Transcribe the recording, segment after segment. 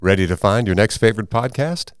Ready to find your next favorite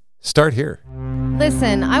podcast? Start here.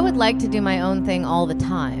 Listen, I would like to do my own thing all the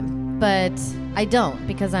time, but I don't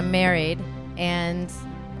because I'm married, and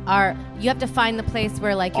you have to find the place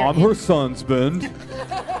where I'm her husband.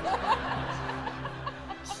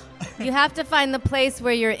 You have to find the place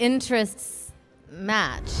where your interests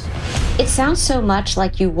match. It sounds so much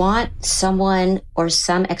like you want someone or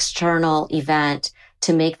some external event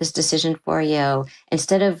to make this decision for you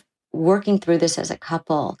instead of working through this as a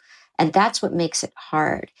couple. And that's what makes it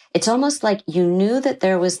hard. It's almost like you knew that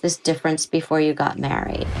there was this difference before you got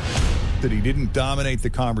married. That he didn't dominate the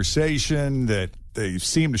conversation, that they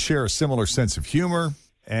seemed to share a similar sense of humor,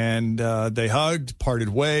 and they hugged, parted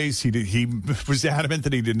ways. He was adamant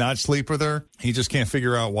that he did not sleep with her. He just can't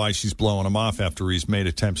figure out why she's blowing him off after he's made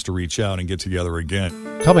attempts to reach out and get together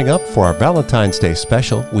again. Coming up for our Valentine's Day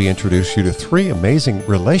special, we introduce you to 3 amazing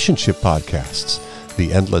relationship podcasts: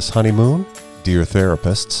 The Endless Honeymoon, Dear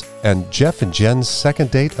Therapists, and Jeff and Jen's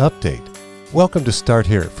Second Date Update. Welcome to Start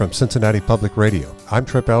Here from Cincinnati Public Radio. I'm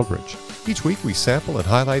Trip Eldridge. Each week we sample and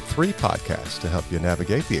highlight 3 podcasts to help you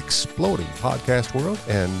navigate the exploding podcast world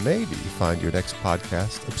and maybe find your next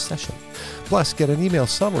podcast obsession. Plus, get an email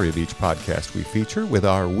summary of each podcast we feature with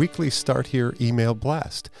our weekly Start Here email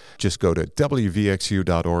blast. Just go to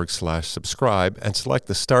wvxu.org/subscribe and select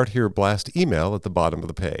the Start Here blast email at the bottom of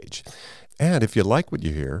the page. And if you like what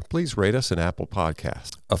you hear, please rate us an Apple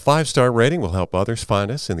Podcast. A 5-star rating will help others find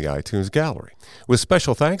us in the iTunes gallery. With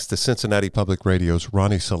special thanks to Cincinnati Public Radio's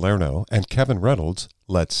Ronnie Salerno and Kevin Reynolds,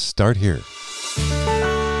 let's start here.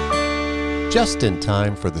 Just in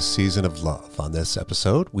time for the season of love. On this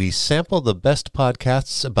episode, we sample the best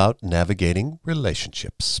podcasts about navigating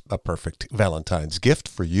relationships. A perfect Valentine's gift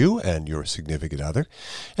for you and your significant other.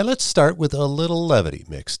 And let's start with a little levity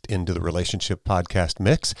mixed into the relationship podcast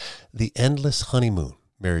mix, The Endless Honeymoon.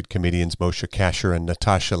 Married comedians Moshe Kasher and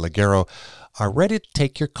Natasha Leggero are ready to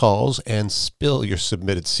take your calls and spill your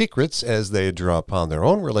submitted secrets as they draw upon their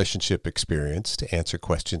own relationship experience to answer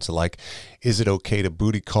questions like, is it okay to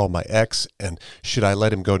booty call my ex, and should I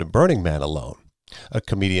let him go to Burning Man alone? A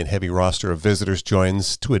comedian-heavy roster of visitors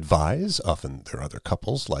joins to advise. Often there are other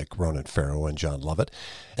couples like Ronan Farrow and John Lovett.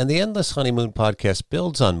 And the Endless Honeymoon podcast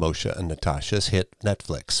builds on Moshe and Natasha's hit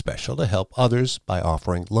Netflix special to help others by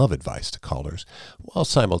offering love advice to callers while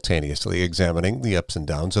simultaneously examining the ups and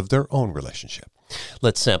downs of their own relationship.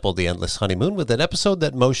 Let's sample the Endless Honeymoon with an episode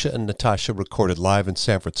that Moshe and Natasha recorded live in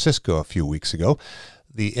San Francisco a few weeks ago.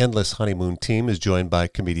 The Endless Honeymoon team is joined by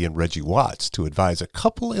comedian Reggie Watts to advise a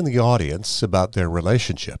couple in the audience about their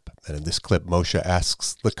relationship. And in this clip, Moshe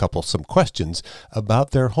asks the couple some questions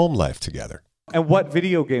about their home life together. And what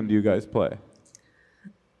video game do you guys play?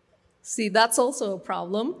 See, that's also a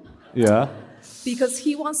problem. Yeah. Because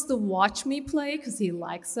he wants to watch me play because he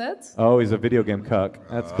likes it. Oh, he's a video game cuck.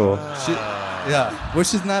 That's cool. Well,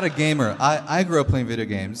 she's not a gamer. I grew up playing video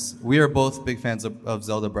games. We are both big fans of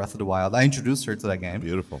Zelda Breath of the Wild. I introduced her to that game.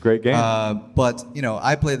 Beautiful. Great game. But,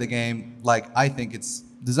 I play the game like I think it's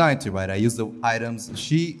designed to, right? I use the items.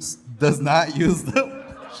 She does not use them.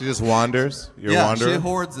 She just wanders? You're yeah, wandering? She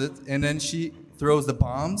hoards it, and then she throws the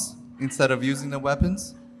bombs instead of using the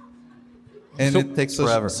weapons. And it takes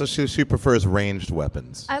forever. So she prefers ranged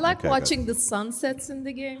weapons. I like watching the sunsets in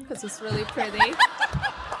the game because it's really pretty.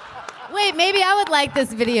 Wait, maybe I would like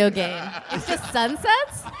this video game. It's just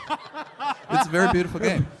sunsets? It's a very beautiful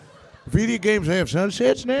game. Video games have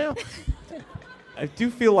sunsets now? I do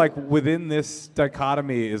feel like within this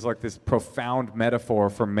dichotomy is like this profound metaphor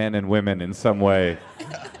for men and women in some way.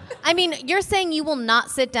 I mean, you're saying you will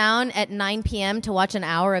not sit down at 9 p.m. to watch an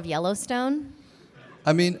hour of Yellowstone?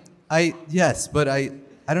 I mean, yes, but I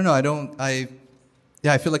don't know.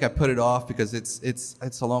 I feel like I put it off because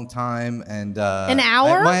it's a long time, and an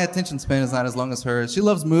hour. My attention span is not as long as hers. She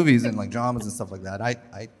loves movies and like dramas and stuff like that. I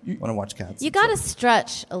want to watch Cats. You got to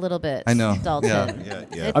stretch a little bit. I know. Dalton.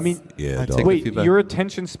 Yeah. I mean, Dalton. wait, your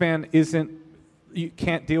attention span isn't. You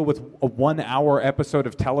can't deal with a 1-hour episode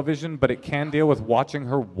of television, but it can deal with watching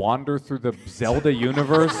her wander through the Zelda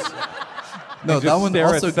universe. No, that one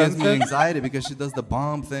also gives me sunset? anxiety because she does the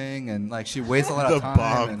bomb thing and like she wastes a lot of time. The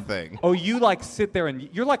bomb thing. Oh, you like sit there and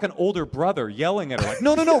you're like an older brother yelling at her like,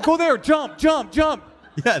 no, go there, jump.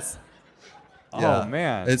 Yes. Oh,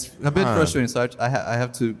 man. It's a bit frustrating, so I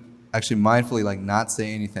have to actually mindfully like not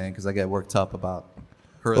say anything because I get worked up about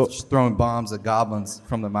her throwing bombs at goblins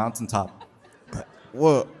from the mountaintop.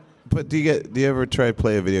 Well, but do you ever try to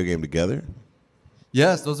play a video game together?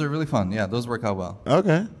 Yes, those are really fun. Yeah, those work out well.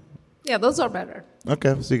 Okay. Yeah, those are better.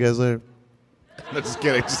 Okay, see you guys later. No, just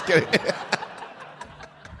kidding.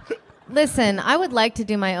 Listen, I would like to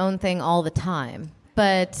do my own thing all the time,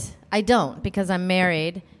 but I don't because I'm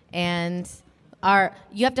married, and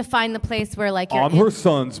you have to find the place where like you're on her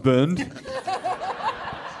husband.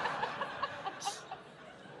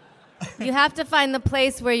 You have to find the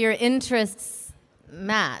place where your interests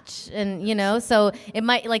match, and so it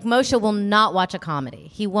might, like, Moshe will not watch a comedy.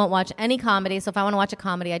 He won't watch any comedy. So if I want to watch a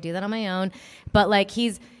comedy, I do that on my own. But like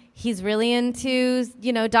he's really into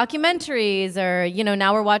documentaries, or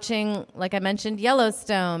now we're watching, like I mentioned,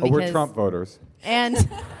 Yellowstone. We're Trump voters, and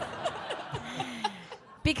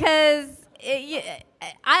because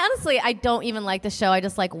I don't even like the show. I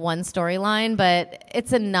just like one storyline, but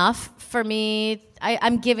it's enough for me.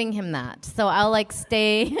 I'm giving him that. So I'll like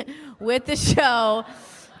stay with the show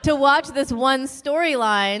to watch this one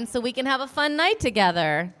storyline so we can have a fun night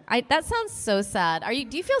together. That sounds so sad.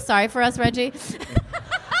 Do you feel sorry for us, Reggie?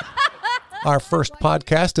 Our first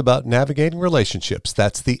podcast about navigating relationships.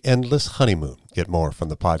 That's The Endless Honeymoon. Get more from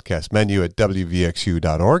the podcast menu at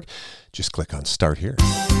wvxu.org. Just click on Start Here.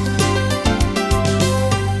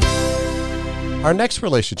 Our next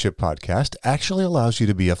relationship podcast actually allows you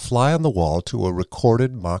to be a fly on the wall to a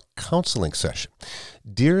recorded mock counseling session.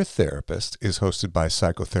 Dear Therapist is hosted by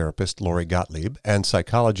psychotherapist Lori Gottlieb and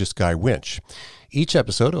psychologist Guy Winch. Each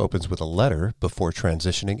episode opens with a letter before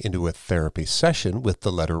transitioning into a therapy session with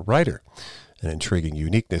the letter writer. An intriguing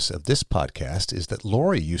uniqueness of this podcast is that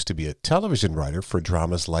Lori used to be a television writer for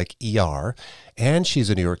dramas like ER, and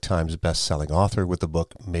she's a New York Times best-selling author with the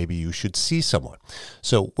book Maybe You Should See Someone.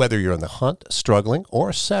 So whether you're on the hunt, struggling,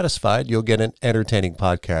 or satisfied, you'll get an entertaining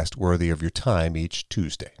podcast worthy of your time each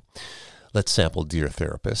Tuesday. Let's sample Dear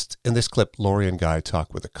Therapist. In this clip, Lori and Guy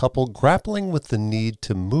talk with a couple grappling with the need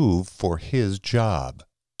to move for his job.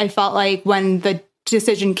 I felt like when the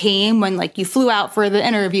decision came, when like you flew out for the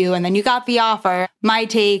interview and then you got the offer, my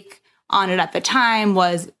take on it at the time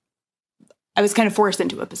was I was kind of forced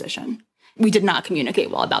into a position. We did not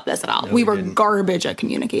communicate well about this at all. No, we were garbage at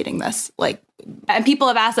communicating this. And people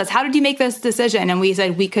have asked us, how did you make this decision? And we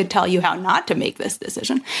said, we could tell you how not to make this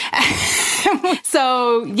decision.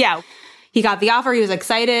 So yeah, he got the offer. He was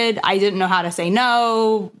excited. I didn't know how to say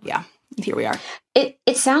no. Yeah, here we are.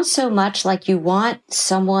 It sounds so much like you want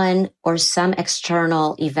someone or some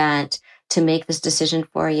external event to make this decision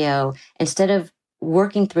for you instead of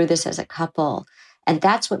working through this as a couple. And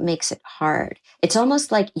that's what makes it hard. It's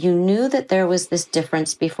almost like you knew that there was this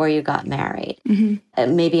difference before you got married.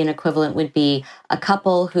 Mm-hmm. Maybe an equivalent would be a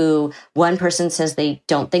couple who one person says they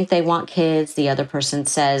don't think they want kids. The other person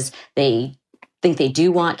says they think they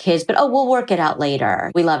do want kids, but we'll work it out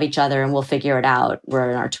later. We love each other and we'll figure it out. We're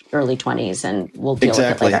in our early 20s and we'll deal with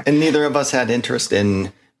it later. And neither of us had interest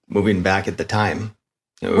in moving back at the time.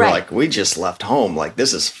 We were like, we just left home. Like,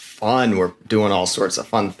 this is fun. We're doing all sorts of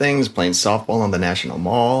fun things, playing softball on the National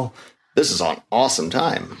Mall. This is an awesome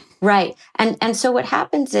time. Right. And so what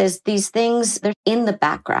happens is these things, they're in the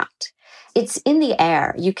background. It's in the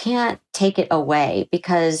air. You can't take it away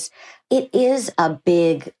because it is a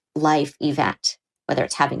big life event, whether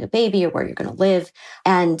it's having a baby or where you're going to live.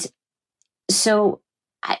 And so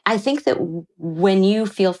I think that when you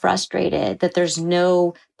feel frustrated that there's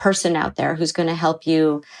no person out there who's going to help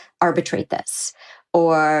you arbitrate this,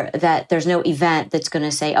 or that there's no event that's going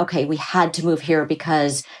to say, okay, we had to move here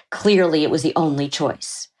because clearly it was the only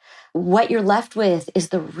choice. What you're left with is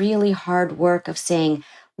the really hard work of saying,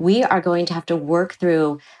 we are going to have to work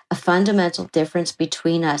through a fundamental difference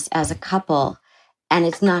between us as a couple, and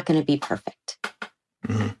it's not going to be perfect.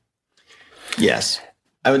 Mm-hmm. Yes.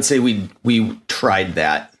 I would say we tried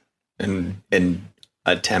that and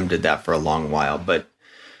attempted that for a long while, but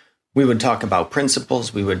we would talk about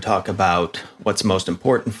principles. We would talk about what's most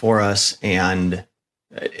important for us. And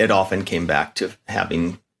it often came back to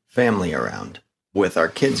having family around. With our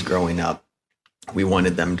kids growing up, we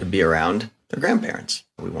wanted them to be around their grandparents.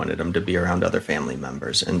 We wanted them to be around other family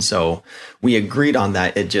members. And so we agreed on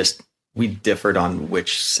that. We differed on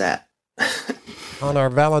which set. On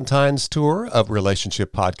our Valentine's tour of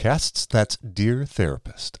relationship podcasts, that's Dear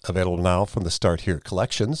Therapist, available now from the Start Here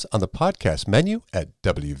collections on the podcast menu at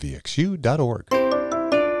wvxu.org.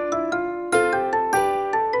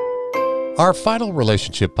 Our final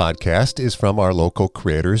relationship podcast is from our local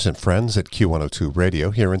creators and friends at Q102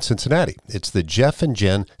 Radio here in Cincinnati. It's the Jeff and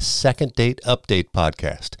Jen Second Date Update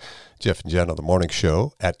podcast. Jeff and Jen on the morning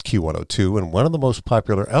show at Q102, and one of the most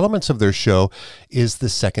popular elements of their show is the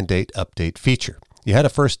Second Date Update feature. You had a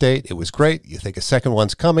first date, it was great, you think a second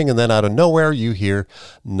one's coming, and then out of nowhere you hear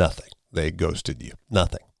nothing. They ghosted you.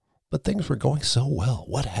 Nothing. But things were going so well.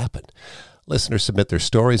 What happened? Listeners submit their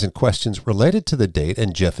stories and questions related to the date,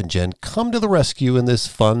 and Jeff and Jen come to the rescue in this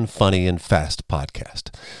fun, funny, and fast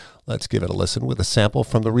podcast. Let's give it a listen with a sample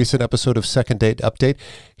from the recent episode of Second Date Update.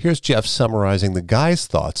 Here's Jeff summarizing the guys'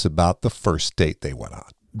 thoughts about the first date they went on.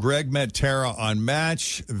 Greg met Tara on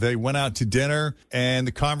Match. They went out to dinner, and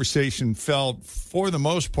the conversation felt, for the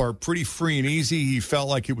most part, pretty free and easy. He felt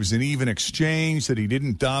like it was an even exchange, that he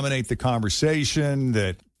didn't dominate the conversation,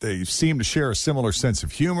 that they seemed to share a similar sense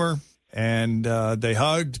of humor. And they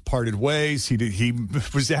hugged, parted ways. He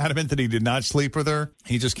was adamant that he did not sleep with her.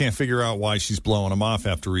 He just can't figure out why she's blowing him off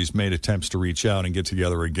after he's made attempts to reach out and get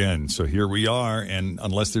together again. So here we are, and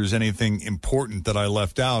unless there's anything important that I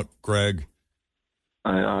left out, Greg.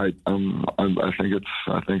 I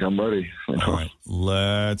think I'm ready. All right,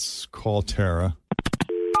 let's call Tara.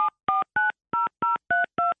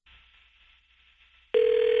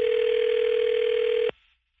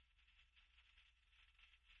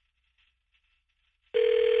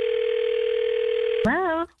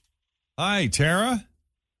 Hello. Hi, Tara.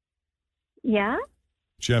 Yeah?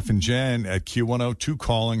 Jeff and Jen at Q102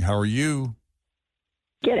 calling. How are you?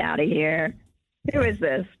 Get out of here. Who is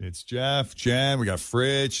this? It's Jeff, Jen. We got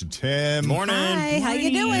Fritch and Tim. Morning. Hi, how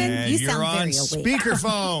you doing? And you you're sound on very awake.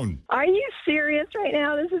 speakerphone. Are you serious right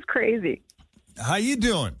now? This is crazy. How you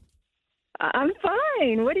doing? I'm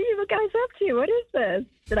fine. What are you guys up to? What is this?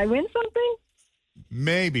 Did I win something?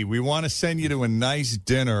 Maybe. We want to send you to a nice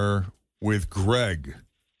dinner with Greg.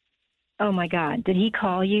 Oh, my God. Did he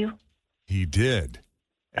call you? He did.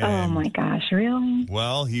 Oh, my gosh. Really?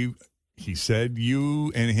 Well, he said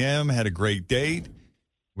you and him had a great date,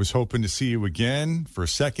 was hoping to see you again for a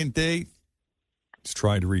second date. He's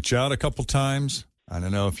tried to reach out a couple times. I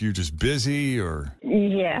don't know if you're just busy or...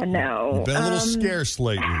 Yeah, no. You've been a little scarce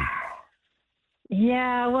lately.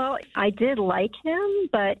 Yeah, well, I did like him,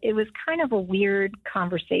 but it was kind of a weird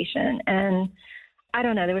conversation. And I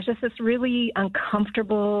don't know, there was just this really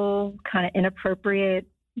uncomfortable, kind of inappropriate,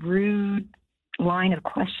 rude line of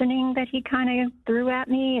questioning that he kind of threw at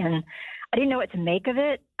me, and I didn't know what to make of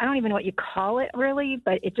it. I don't even know what you call it really,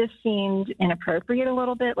 but it just seemed inappropriate a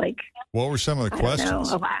little bit. Like, what were some of the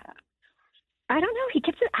questions? I don't know. He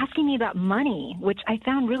kept asking me about money, which I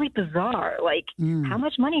found really bizarre. Like, how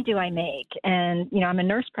much money do I make? And, you know, I'm a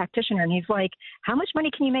nurse practitioner, and he's like, how much money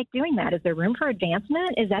can you make doing that? Is there room for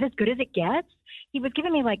advancement? Is that as good as it gets? He was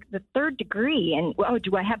giving me, like, the third degree. And, oh,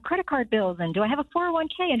 do I have credit card bills? And do I have a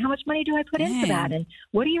 401k? And how much money do I put into that? And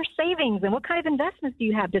what are your savings? And what kind of investments do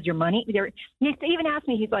you have? Does your money – he even asked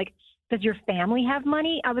me, he's like, does your family have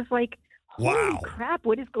money? I was like, holy crap,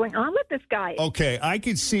 what is going on with this guy? Okay, I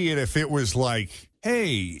could see it if it was like,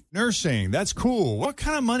 hey, nursing, that's cool. What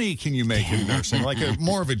kind of money can you make in nursing? Like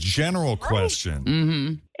more of a general question.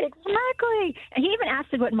 Mm-hmm. Exactly. And he even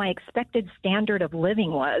asked what my expected standard of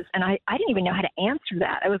living was. And I didn't even know how to answer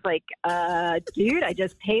that. I was like, dude, I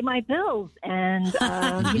just pay my bills and,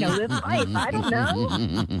 live life. I don't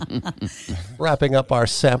know. Wrapping up our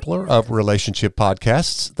sampler of relationship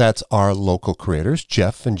podcasts, that's our local creators,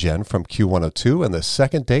 Jeff and Jen from Q102 and the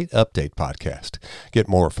Second Date Update podcast. Get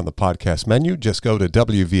more from the podcast menu. Just go to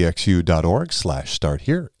wvxu.org/start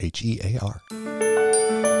here, HEAR.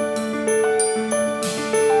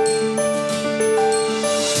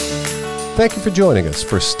 Thank you for joining us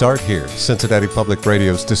for Start Here, Cincinnati Public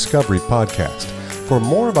Radio's Discovery podcast. For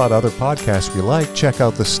more about other podcasts we like, check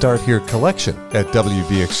out the Start Here collection at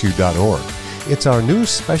wvxu.org. It's our new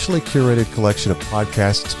specially curated collection of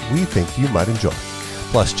podcasts we think you might enjoy.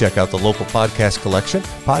 Plus, check out the local podcast collection,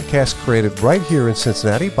 podcasts created right here in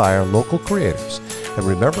Cincinnati by our local creators. And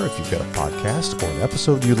remember, if you've got a podcast or an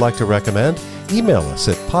episode you'd like to recommend, email us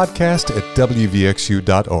at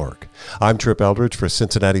podcast@wvxu.org. I'm Trip Eldridge for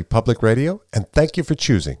Cincinnati Public Radio, and thank you for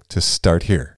choosing to Start Here.